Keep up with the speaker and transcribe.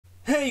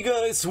Hey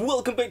guys,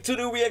 welcome back to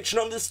the reaction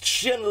on this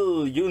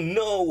channel. You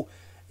know,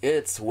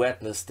 it's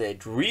Wednesday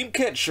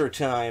Dreamcatcher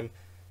time.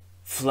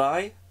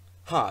 Fly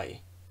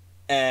high.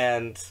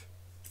 And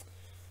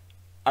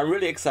I'm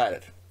really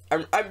excited.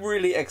 I'm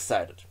really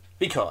excited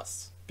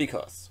because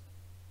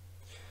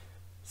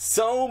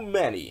so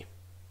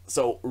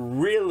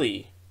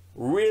really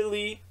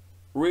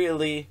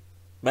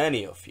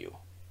many of you,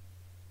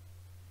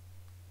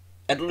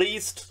 at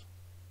least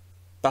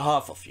the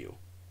half of you,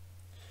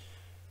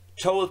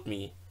 told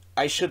me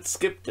I should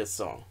skip this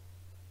song.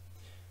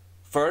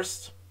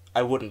 First,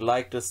 I wouldn't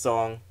like this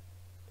song.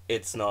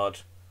 It's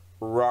not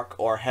rock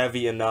or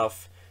heavy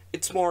enough.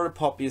 It's more a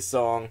poppy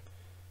song.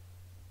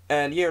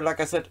 And yeah, like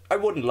I said, I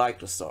wouldn't like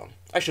the song.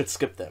 I should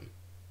skip them.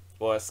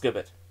 Or skip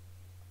it.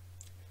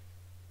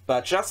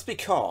 But just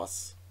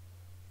because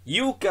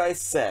you guys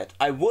said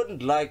I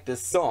wouldn't like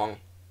this song,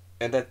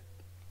 and that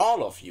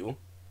all of you,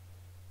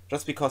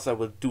 just because I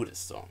will do this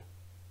song.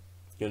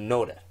 You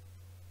know that.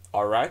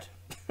 Alright?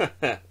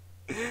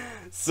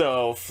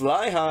 So,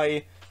 Fly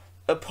High,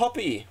 a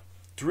poppy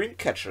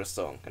Dreamcatcher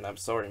song. And I'm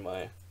sorry,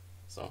 my...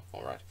 So,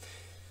 alright.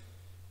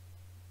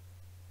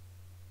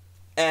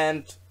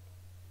 And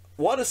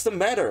what is the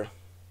matter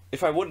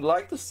if I wouldn't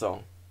like this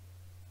song?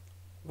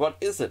 What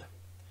is it?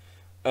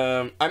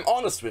 I'm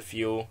honest with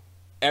you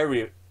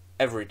every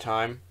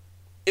time.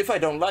 If I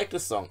don't like the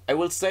song, I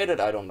will say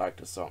that I don't like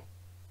the song.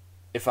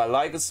 If I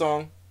like a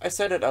song, I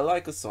say that I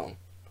like a song.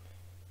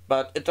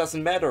 But it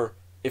doesn't matter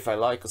if I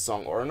like a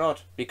song or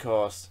not,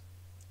 because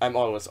I'm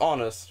always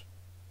honest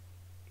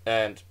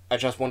and I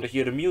just want to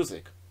hear the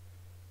music.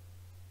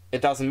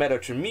 It doesn't matter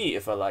to me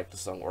if I like the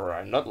song or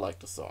I not like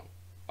the song.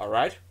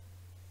 Alright?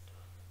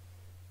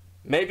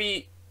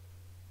 Maybe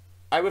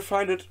I will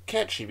find it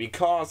catchy,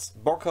 because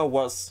Boca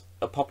was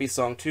a poppy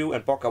song too,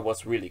 and Boca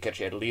was really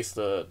catchy. At least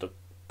the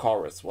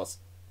chorus was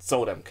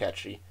so damn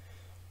catchy.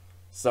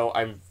 So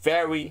I'm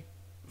very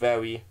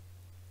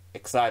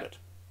excited.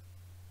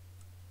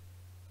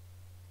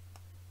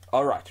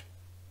 Alright.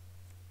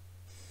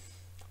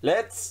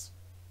 Let's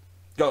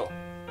go.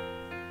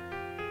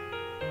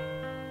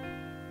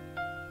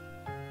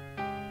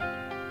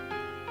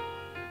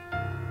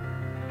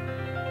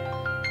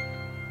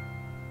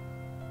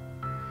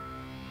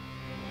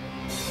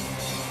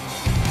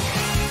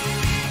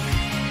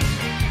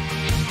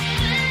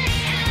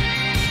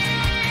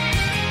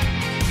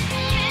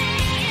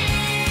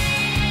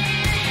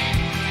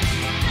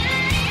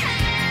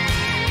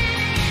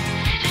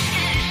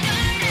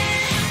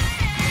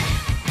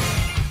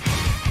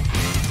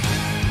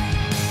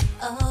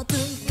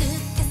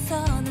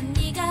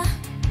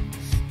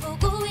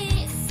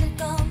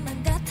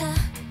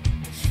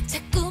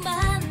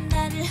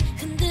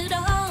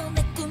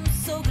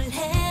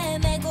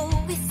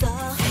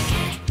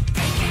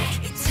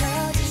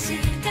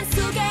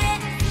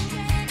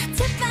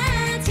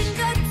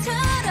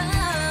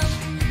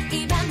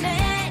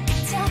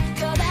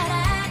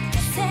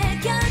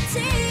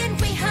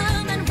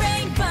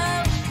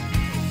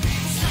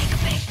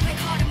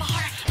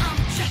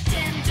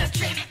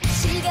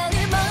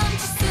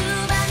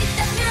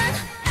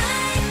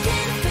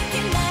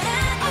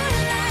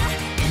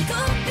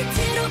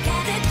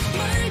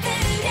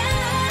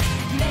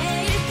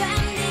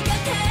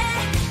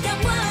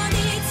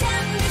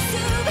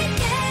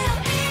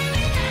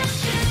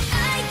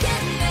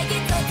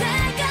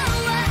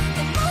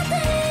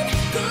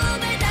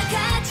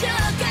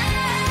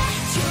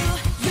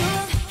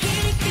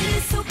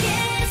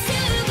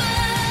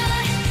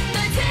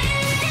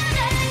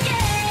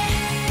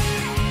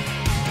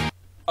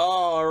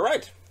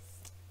 Alright.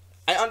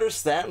 I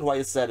understand why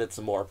you said it's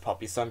a more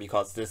poppy song,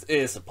 because this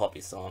is a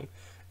poppy song.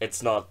 It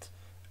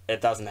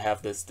doesn't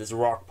have this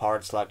rock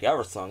parts like the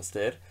other songs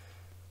did.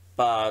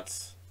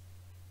 But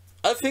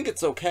I think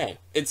it's okay.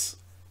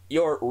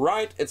 You're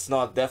right, it's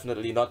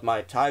definitely not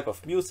my type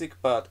of music,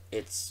 but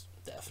it's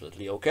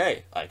definitely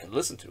okay. I can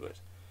listen to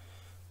it.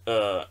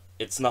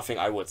 It's nothing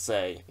I would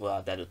say,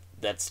 well,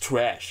 that's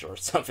trash or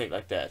something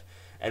like that.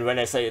 And when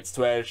I say it's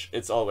trash,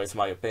 it's always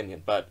my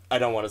opinion, but I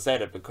don't want to say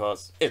that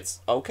because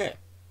it's okay.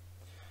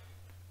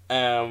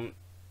 The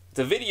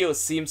video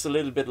seems a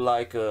little bit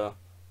like the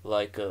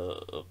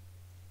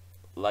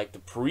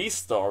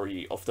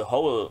pre-story of the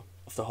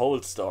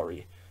whole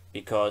story,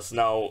 because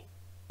now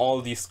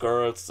all these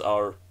girls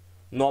are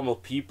normal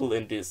people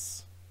in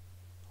this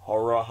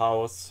horror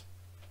house.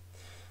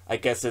 I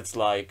guess it's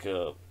like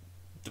the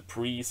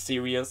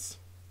pre-series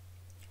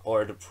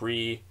or the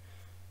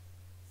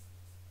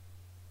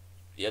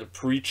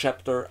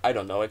pre-chapter, I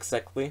don't know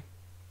exactly.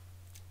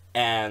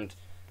 And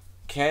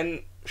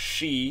can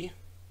she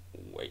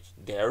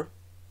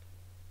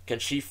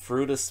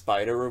throw the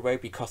spider away?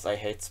 Because I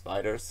hate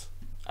spiders.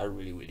 I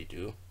really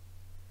do.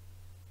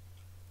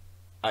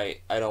 I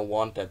don't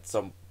want that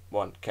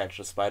someone catch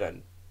a spider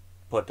and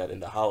put that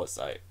in the house.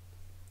 I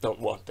don't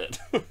want that.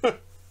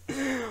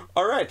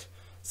 Alright,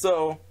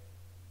 so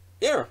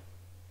yeah.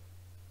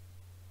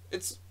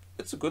 It's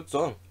a good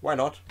song. Why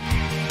not?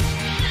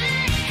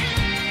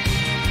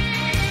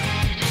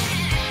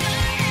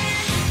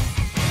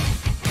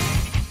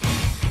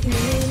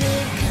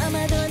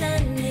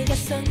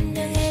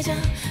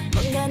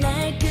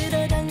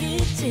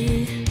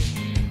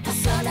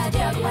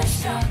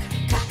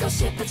 찾고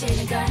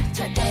싶어지는 걸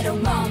절대로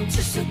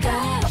멈출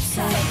수가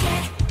없어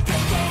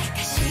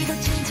가시도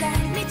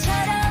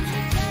진장미처럼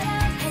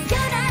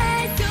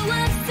헤어날 수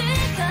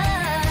없을걸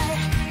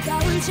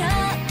거울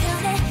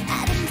저편에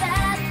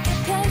아름답게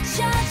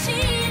펼쳐진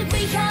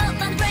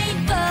위험한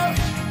rainbow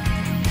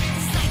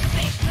It's like a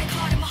big black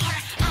hole in my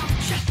heart I'm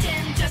trapped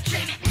in the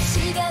dream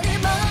시간을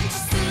멈출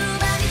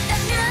수만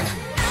있다면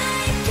I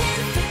can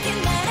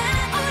freaking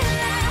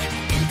날아올라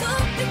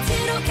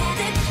눈꽃빛으로 가득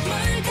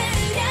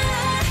물들여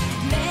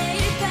매일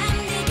밤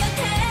네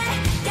곁에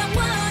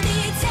영원히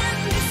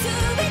잠들 수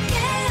있게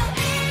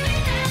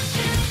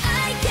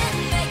I can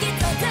make it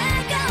더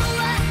다가와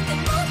내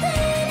모든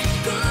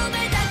꿈을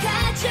다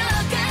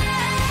가져가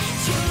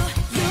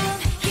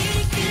조용히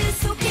그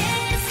속에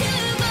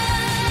숨어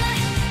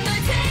널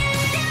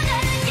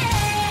데려갈게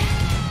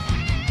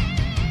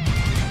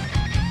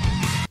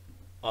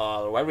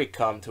When we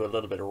come to a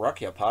little bit of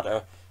rockier part,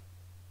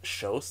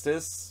 shows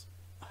this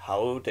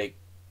how the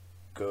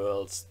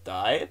girls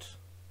died?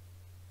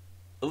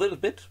 A little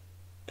bit?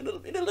 In a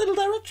little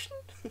direction?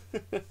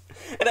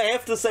 And I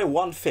have to say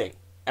one thing.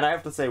 And I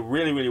have to say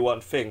really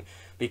one thing.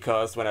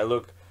 Because when I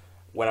look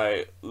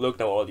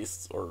now all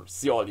these, or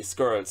see all these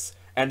girls,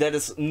 and that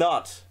is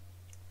not,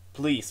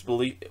 please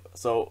believe,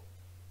 so,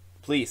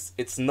 please,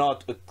 it's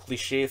not a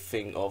cliche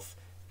thing of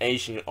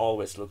Asian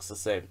always looks the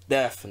same.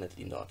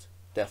 Definitely not.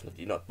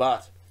 Definitely not.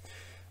 But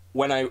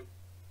when I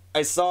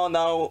saw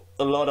now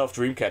a lot of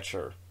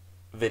Dreamcatcher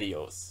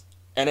videos,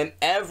 and in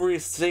every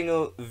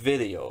single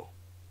video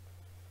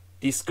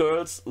these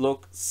girls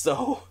look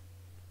so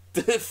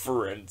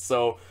different.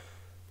 So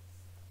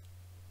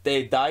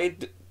they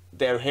dyed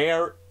their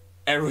hair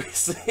every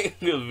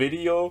single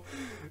video,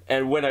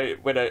 and when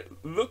I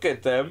look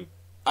at them,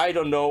 I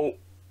don't know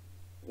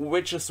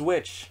which is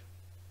which.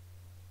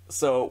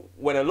 So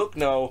when I look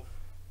now,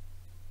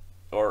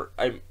 or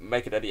I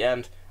make it at the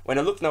end, when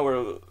I look now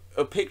at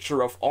a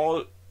picture of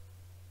all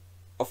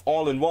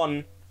in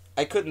one,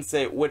 I couldn't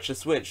say which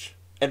is which.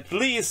 At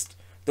least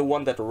the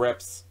one that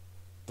raps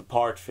the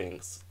part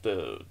things,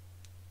 the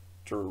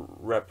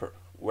rapper,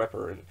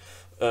 and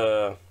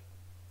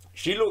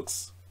she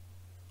looks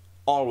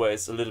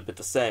always a little bit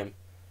the same,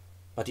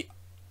 but the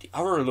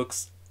other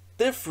looks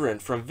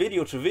different from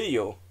video to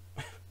video.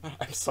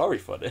 I'm sorry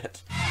for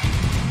that.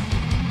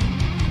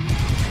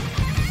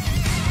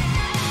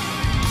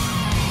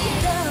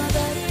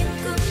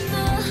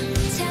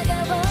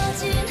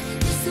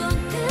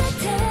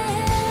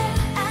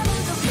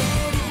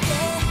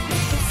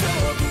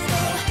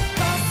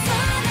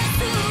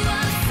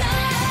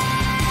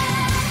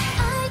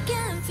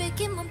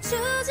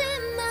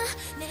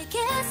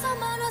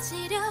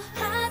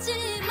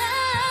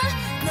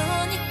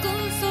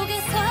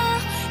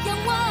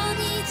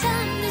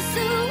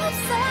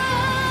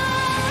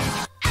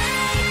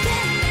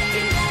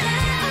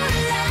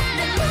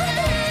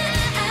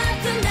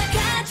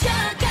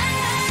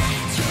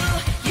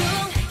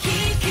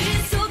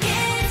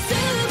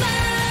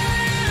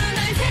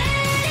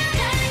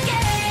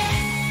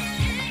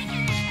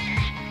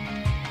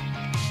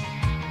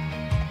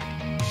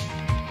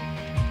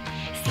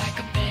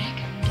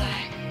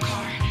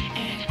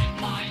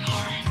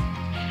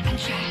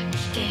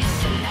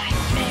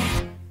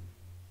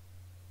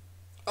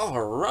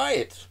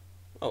 Alright!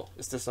 Oh,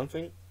 is there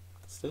something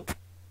still?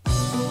 A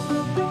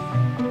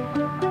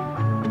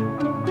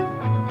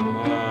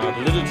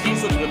little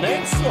teaser to the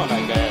next one,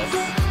 I guess.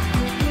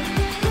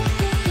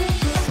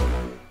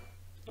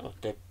 Oh,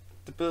 they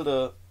build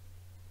a...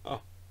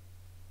 Oh.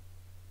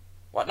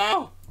 What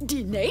now?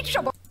 Die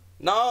Nature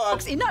No,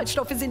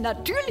 Inhaltsstoffe sind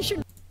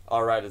natürliche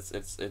alright,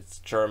 it's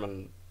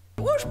German.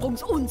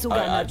 Ursprungs und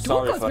sogar I'm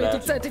sorry for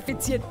Naturkosmetik that.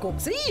 zertifiziert. Guck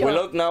sie hier. We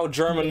look now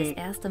German Das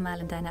erste Mal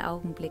in deine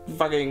Augen blicken.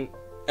 fucking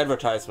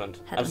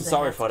advertisement. Hat I'm unser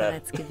sorry Herz for that.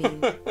 bereits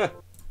gewählt.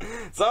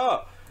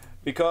 So,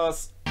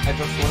 because I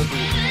just wanted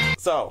to...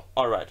 So,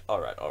 alright.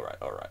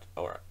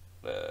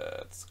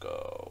 Let's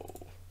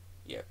go...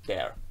 Yeah,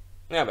 there.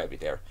 Yeah, maybe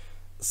there.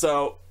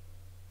 So,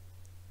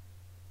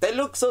 they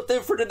look so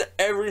different in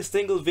every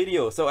single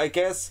video, so I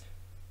guess...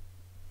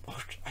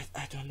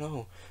 I don't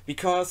know.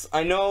 Because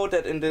I know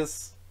that in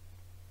this...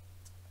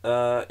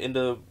 in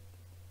the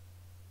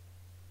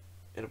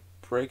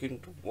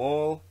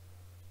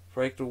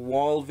Break the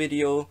Wall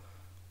video,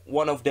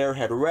 one of there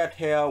had red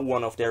hair,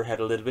 one of there had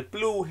a little bit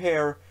blue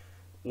hair,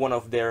 one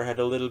of there had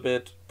a little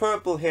bit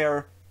purple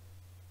hair.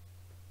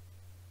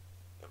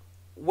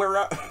 Where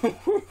are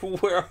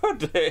where are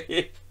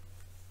they?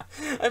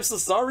 I'm so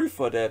sorry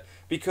for that,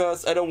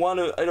 because I don't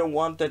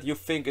want that you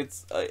think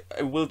it's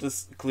I will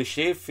this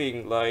cliche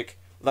thing like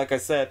I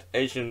said,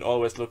 Asian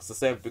always looks the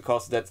same,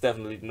 because that's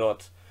definitely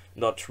not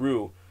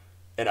true,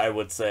 and I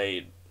would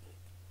say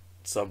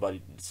so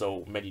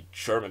many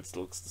Germans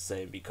looks the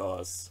same,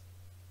 because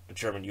the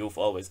German youth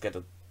always get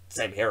the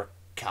same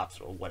haircut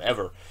or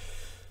whatever.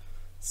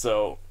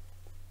 So,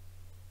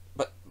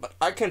 but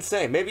I can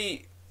say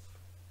maybe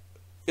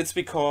it's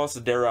because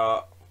there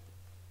are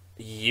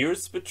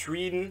years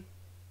between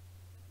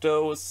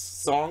those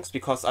songs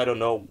because I don't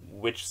know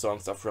which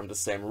songs are from the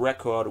same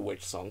record,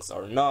 which songs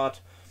are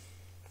not.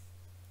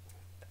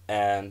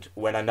 And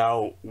when I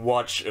now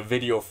watch a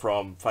video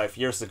from 5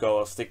 years ago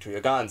of Stick to Your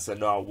Guns and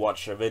now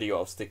watch a video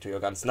of Stick to Your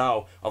Guns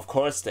now, of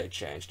course they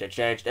changed. They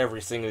changed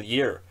every single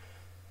year.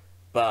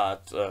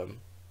 But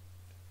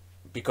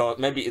because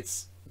maybe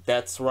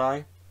that's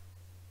why.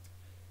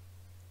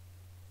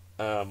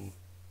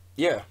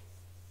 Yeah.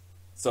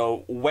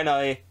 So when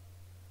I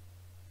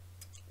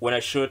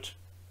should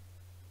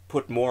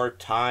put more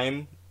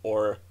time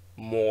or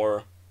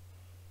more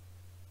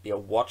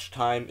watch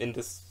time in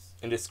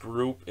this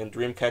group in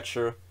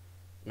Dreamcatcher,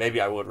 maybe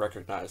I would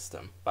recognize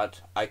them,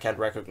 but I can't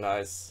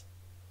recognize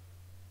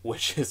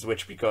which is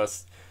which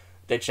because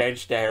they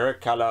changed their hair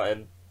color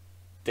and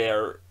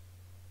their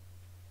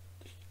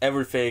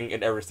everything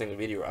in every single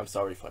video. I'm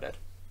sorry for that.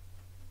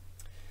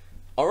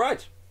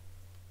 Alright.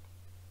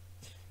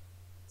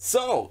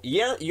 So,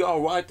 yeah, you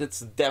are right, it's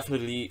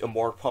definitely a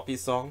more poppy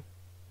song,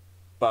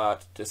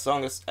 but the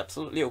song is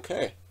absolutely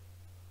okay.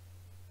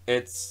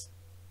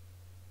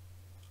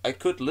 I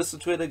could listen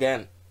to it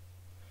again.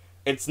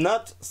 It's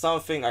not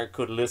something I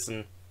could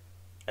listen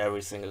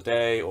every single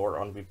day or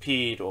on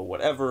repeat or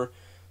whatever,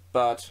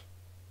 but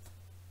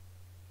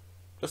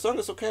the song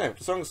is okay,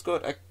 the song is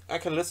good. I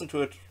can listen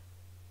to it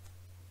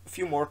a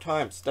few more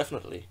times,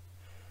 definitely.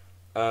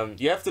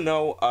 You have to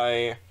know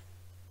I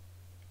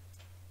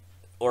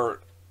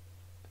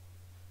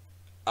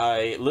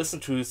listen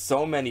to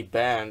so many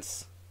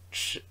bands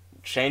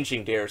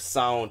changing their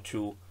sound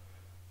to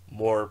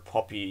more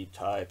poppy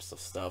types of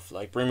stuff,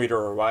 like Bring Me the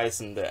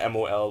Horizon, the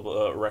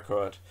MOL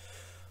record,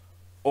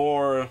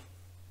 or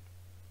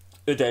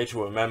A Day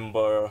to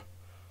Remember,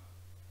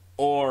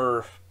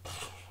 or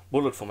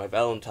Bullet for My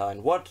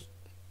Valentine,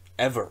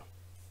 whatever.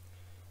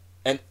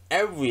 And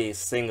every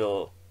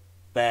single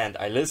band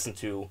I listen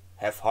to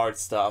have hard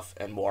stuff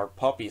and more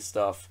poppy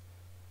stuff,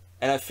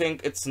 and I think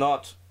it's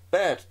not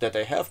bad that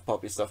they have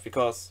poppy stuff,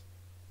 because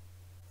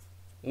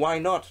why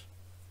not?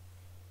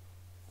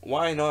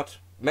 Why not?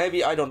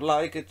 Maybe I don't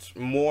like it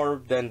more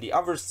than the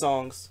other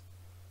songs,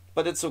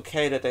 but it's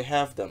okay that they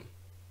have them.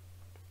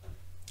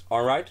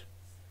 Alright?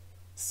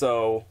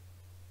 So,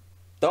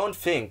 don't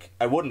think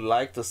I wouldn't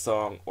like the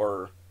song,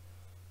 or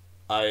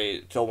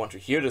I don't want to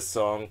hear the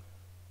song,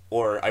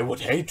 or I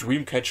would hate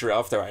Dreamcatcher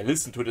after I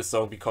listen to the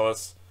song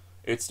because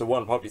it's the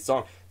one poppy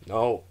song.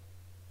 No,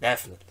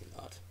 definitely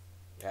not.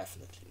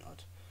 Definitely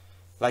not.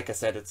 Like I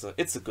said,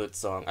 it's a good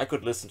song. I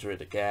could listen to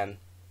it again.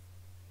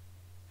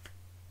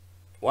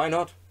 Why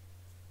not?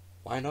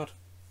 Why not?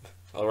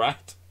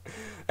 Alright?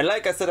 And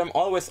like I said, I'm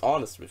always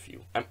honest with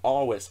you. I'm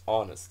always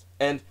honest.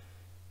 And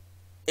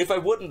if I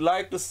wouldn't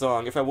like the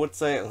song, if I would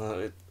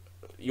say,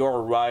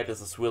 you're right, this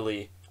is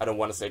really, I don't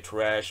want to say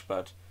trash,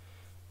 but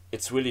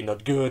it's really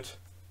not good,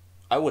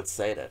 I would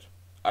say that.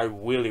 I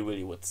really,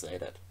 really would say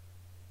that.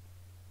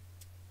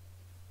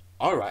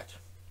 Alright.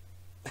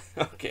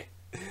 Okay.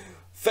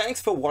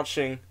 Thanks for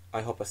watching.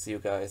 I hope I see you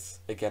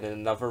guys again in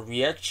another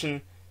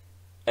reaction,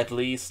 at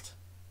least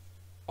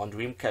on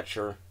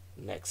Dreamcatcher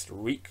next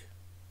week.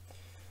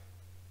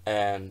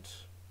 And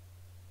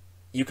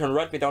you can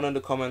write me down in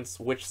the comments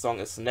which song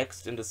is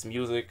next in this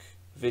music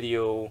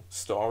video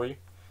story,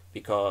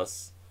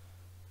 because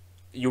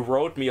you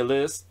wrote me a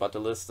list, but the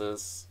list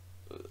is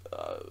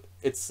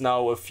it's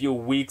now a few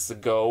weeks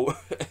ago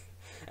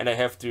and I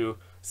have to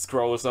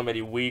scroll so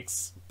many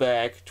weeks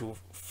back to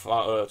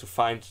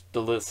find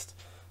the list.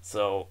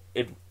 So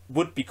it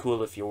would be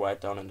cool if you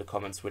write down in the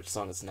comments which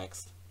song is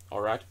next.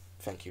 Alright?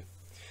 Thank you.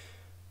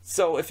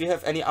 So if you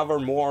have any other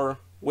more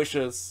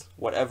wishes,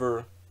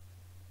 whatever,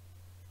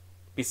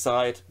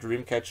 beside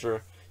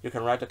Dreamcatcher, you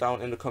can write it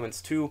down in the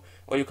comments too,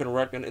 or you can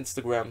write me on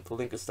Instagram. The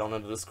link is down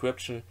in the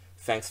description.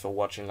 Thanks for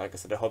watching. Like I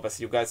said, I hope I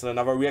see you guys in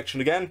another reaction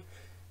again,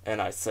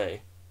 and I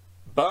say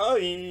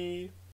bye!